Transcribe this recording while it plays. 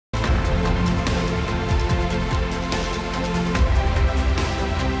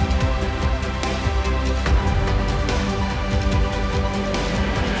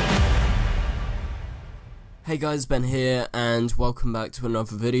Hey guys, Ben here, and welcome back to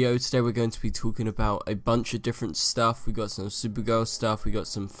another video. Today we're going to be talking about a bunch of different stuff. We got some Supergirl stuff, we got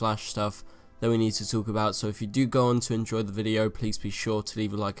some Flash stuff that we need to talk about. So if you do go on to enjoy the video, please be sure to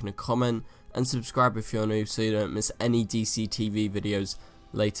leave a like and a comment, and subscribe if you're new so you don't miss any DC TV videos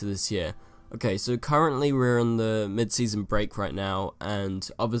later this year. Okay, so currently we're on the mid-season break right now,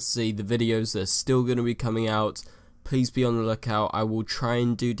 and obviously the videos are still going to be coming out. Please be on the lookout. I will try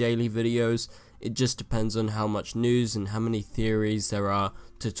and do daily videos. It just depends on how much news and how many theories there are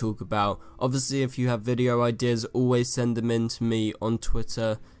to talk about. Obviously, if you have video ideas, always send them in to me on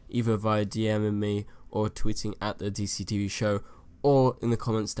Twitter, either via DMing me or tweeting at TheDCTVshow, or in the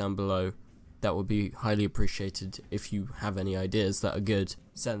comments down below. That would be highly appreciated. If you have any ideas that are good,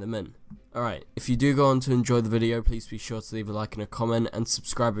 send them in. Alright, if you do go on to enjoy the video, please be sure to leave a like and a comment, and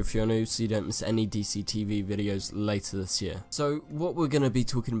subscribe if you're new so you don't miss any DC TV videos later this year. So what we're going to be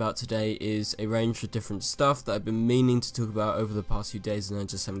talking about today is a range of different stuff that I've been meaning to talk about over the past few days and I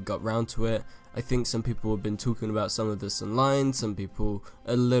just haven't got round to it. I think some people have been talking about some of this online, some people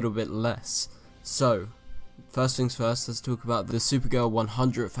a little bit less. So first things first, let's talk about the Supergirl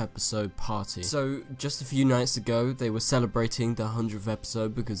 100th episode party. So, just a few nights ago, they were celebrating the 100th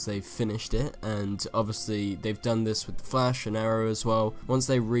episode because they finished it, and obviously they've done this with the Flash and Arrow as well, once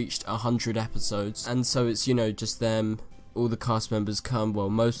they reached 100 episodes. And so it's, you know, just them, all the cast members come, well,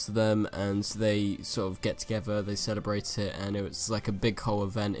 most of them, and they sort of get together, they celebrate it, and it was like a big whole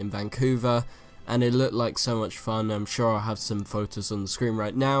event in Vancouver, and it looked like so much fun. I'm sure I'll have some photos on the screen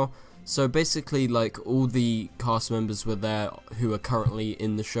right now. So basically, like, all the cast members were there who are currently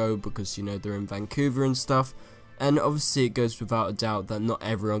in the show because, you know, they're in Vancouver and stuff. And obviously it goes without a doubt that not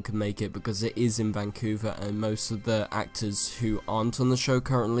everyone can make it because it is in Vancouver, and most of the actors who aren't on the show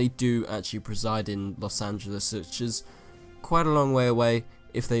currently do actually preside in Los Angeles, which is quite a long way away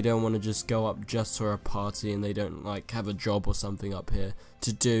if they don't want to just go up just for a party and they don't, like, have a job or something up here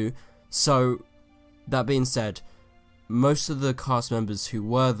to do. So, that being said, most of the cast members who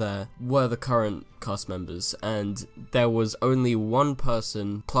were there were the current cast members, and there was only one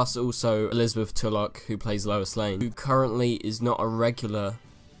person, plus also Elizabeth Tulloch, who plays Lois Lane, who currently is not a regular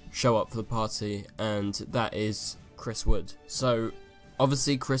show up for the party, and that is Chris Wood. So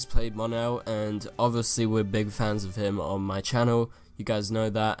obviously Chris played Mon-El, and obviously we're big fans of him on my channel. You guys know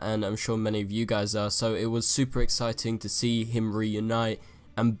that, and I'm sure many of you guys are, so it was super exciting to see him reunite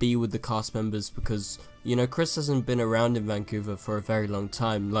and be with the cast members because, you know, Chris hasn't been around in Vancouver for a very long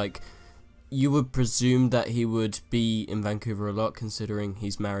time. Like, you would presume that he would be in Vancouver a lot considering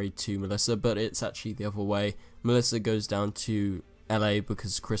he's married to Melissa, but it's actually the other way. Melissa goes down to LA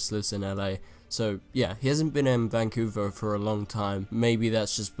because Chris lives in LA. So yeah, he hasn't been in Vancouver for a long time. Maybe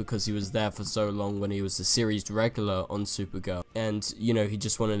that's just because he was there for so long when he was a series regular on Supergirl. And, you know, he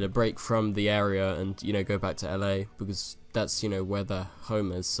just wanted a break from the area and, you know, go back to LA because that's, you know, where their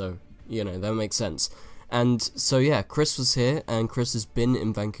home is. So, you know, that makes sense. And so yeah, Chris was here, and Chris has been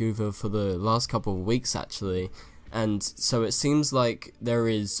in Vancouver for the last couple of weeks actually. And so it seems like there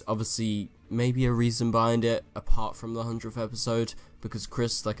is obviously maybe a reason behind it apart from the 100th episode, because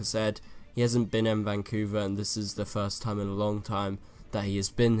Chris, like I said, he hasn't been in Vancouver, and this is the first time in a long time that he has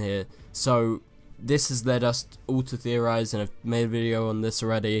been here. So this has led us all to theorize, and I've made a video on this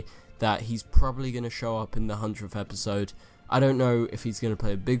already, that he's probably going to show up in the 100th episode. I don't know if he's going to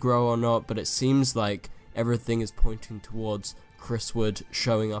play a big role or not, but it seems like everything is pointing towards Chris Wood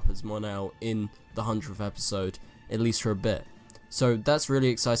showing up as Mon-El in the 100th episode, at least for a bit. So that's really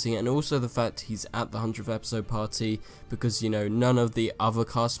exciting, and also the fact he's at the 100th episode party, because, you know, none of the other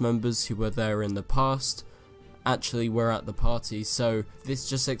cast members who were there in the past actually were at the party, so this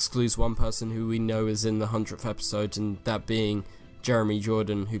just excludes one person who we know is in the 100th episode, and that being Jeremy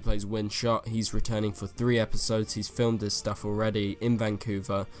Jordan, who plays Windshot. He's returning for 3 episodes, he's filmed his stuff already in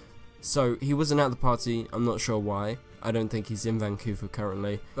Vancouver, so he wasn't at the party. I'm not sure why. I don't think he's in Vancouver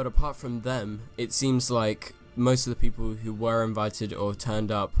currently, but apart from them, it seems like most of the people who were invited or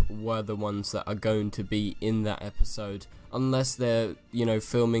turned up were the ones that are going to be in that episode, unless they're, you know,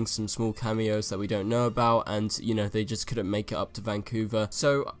 filming some small cameos that we don't know about, and, you know, they just couldn't make it up to Vancouver.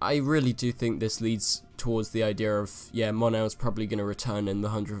 So I really do think this leads towards the idea of, yeah, Mon-El's probably going to return in the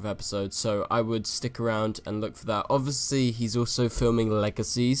 100th episode, so I would stick around and look for that. Obviously, he's also filming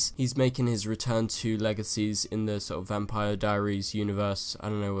Legacies. He's making his return to Legacies in the sort of Vampire Diaries universe. I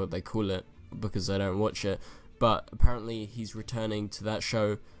don't know what they call it because I don't watch it, but apparently he's returning to that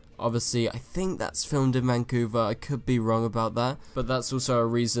show. Obviously, I think that's filmed in Vancouver. I could be wrong about that, but that's also a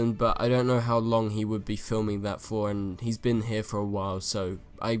reason. But I don't know how long he would be filming that for, and he's been here for a while, so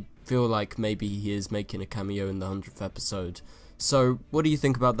I feel like maybe he is making a cameo in the 100th episode. So what do you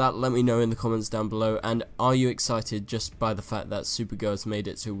think about that? Let me know in the comments down below, and are you excited just by the fact that Supergirl has made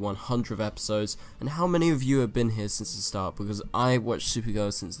it to 100 episodes, and how many of you have been here since the start? Because I watched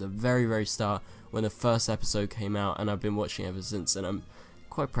Supergirl since the very start when the first episode came out, and I've been watching ever since, and I'm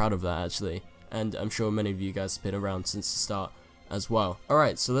quite proud of that actually, and I'm sure many of you guys have been around since the start as well.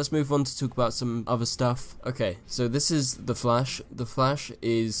 Alright, so let's move on to talk about some other stuff. Okay, so this is The Flash. The Flash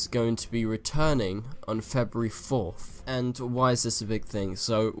is going to be returning on February 4th. And why is this a big thing?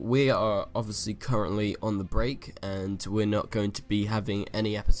 So we are obviously currently on the break, and we're not going to be having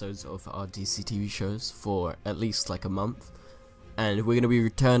any episodes of our DC TV shows for at least like a month. And we're going to be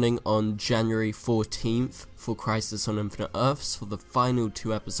returning on January 14th for Crisis on Infinite Earths for the final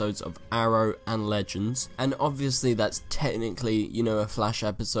 2 episodes of Arrow and Legends. And obviously that's technically, you know, a Flash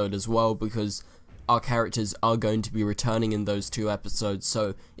episode as well, because our characters are going to be returning in those 2 episodes,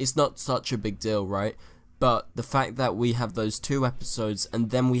 so it's not such a big deal, right? But the fact that we have those 2 episodes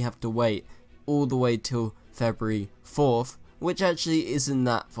and then we have to wait all the way till February 4th, which actually isn't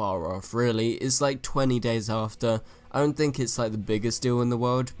that far off really, it's like 20 days after. I don't think it's like the biggest deal in the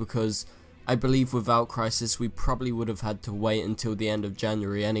world, because I believe without Crisis we probably would have had to wait until the end of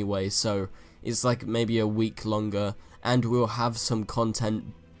January anyway, so it's like maybe a week longer, and we'll have some content,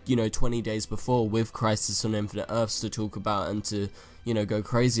 you know, 20 days before with Crisis on Infinite Earths to talk about and to, you know, go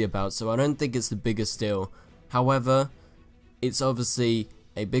crazy about, so I don't think it's the biggest deal. However, it's obviously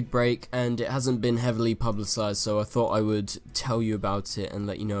a big break and it hasn't been heavily publicized, so I thought I would tell you about it and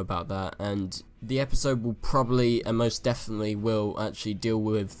let you know about that. And the episode will probably and most definitely will actually deal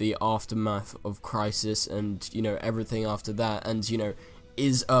with the aftermath of Crisis and, you know, everything after that, and, you know,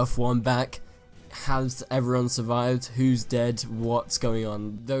 is Earth 1 back? Has everyone survived? Who's dead? What's going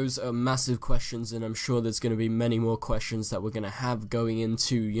on? Those are massive questions, and I'm sure there's going to be many more questions that we're going to have going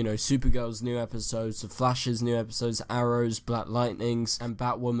into, you know, Supergirl's new episodes, The Flash's new episodes, Arrow's, Black Lightning's, and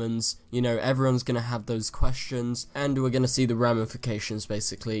Batwoman's. You know, everyone's going to have those questions, and we're going to see the ramifications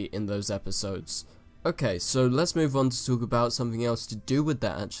basically in those episodes. Okay, so let's move on to talk about something else to do with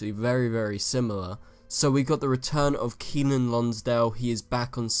that, actually very similar. So we got the return of Kenan Lonsdale. He is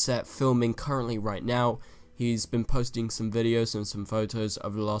back on set filming currently right now. He's been posting some videos and some photos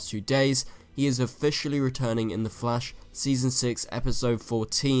over the last few days. He is officially returning in The Flash Season 6 Episode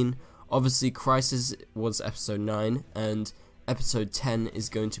 14. Obviously Crisis was Episode 9 and Episode 10 is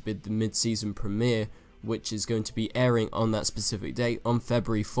going to be the mid-season premiere, which is going to be airing on that specific date on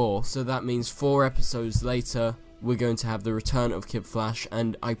February 4th. So that means 4 episodes later we're going to have the return of Kid Flash,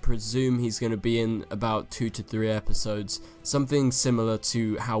 and I presume he's going to be in about 2 to 3 episodes, something similar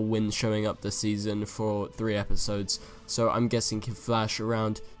to how Wynn's showing up this season for 3 episodes. So I'm guessing Kid Flash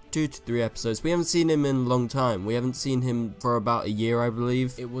around 2 to 3 episodes. We haven't seen him in a long time. We haven't seen him for about a year, I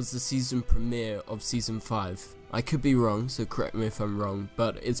believe. It was the season premiere of season 5. I could be wrong, so correct me if I'm wrong,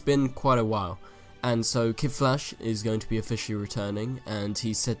 but it's been quite a while. And so Kid Flash is going to be officially returning, and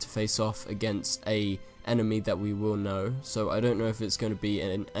he's set to face off against a enemy that we will know. So I don't know if it's going to be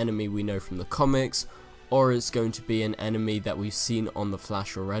an enemy we know from the comics, or it's going to be an enemy that we've seen on The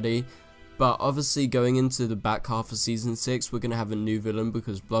Flash already. But obviously going into the back half of season 6 we're going to have a new villain,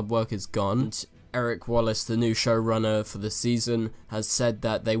 because Bloodwork is gone. And Eric Wallace, the new showrunner for the season, has said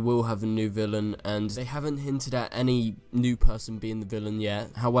that they will have a new villain, and they haven't hinted at any new person being the villain yet.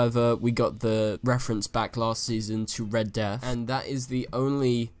 However, we got the reference back last season to Red Death, and that is the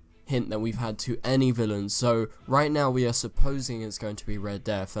only hint that we've had to any villain. So right now we are supposing it's going to be Red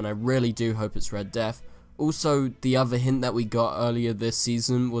Death, and I really do hope it's Red Death. Also, the other hint that we got earlier this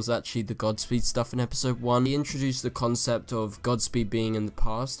season was actually the Godspeed stuff in episode 1. He introduced the concept of Godspeed being in the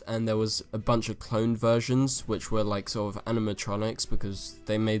past, and there was a bunch of cloned versions which were like sort of animatronics, because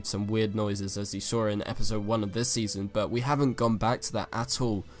they made some weird noises as you saw in episode 1 of this season, but we haven't gone back to that at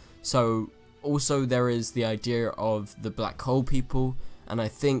all. So also there is the idea of the black hole people, and I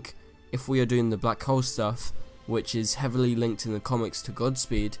think if we are doing the black hole stuff, which is heavily linked in the comics to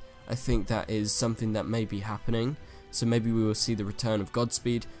Godspeed, I think that is something that may be happening. So maybe we will see the return of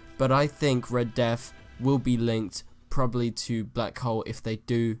Godspeed, but I think Red Death will be linked probably to Black Hole if they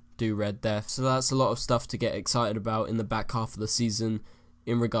do Red Death. So that's a lot of stuff to get excited about in the back half of the season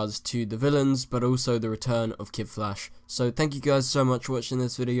in regards to the villains, but also the return of Kid Flash. So thank you guys so much for watching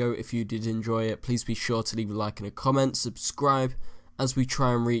this video. If you did enjoy it, please be sure to leave a like and a comment, subscribe as we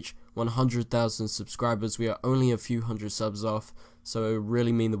try and reach 100,000 subscribers. We are only a few hundred subs off, so it would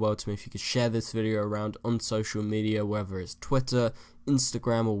really mean the world to me if you could share this video around on social media, whether it's Twitter,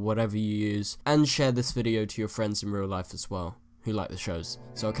 Instagram, or whatever you use, and share this video to your friends in real life as well who like the shows.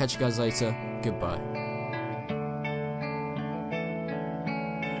 So I'll catch you guys later. Goodbye.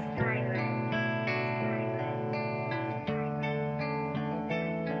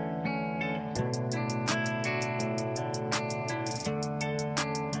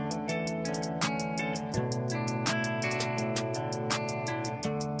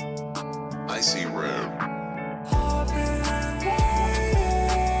 spicy room.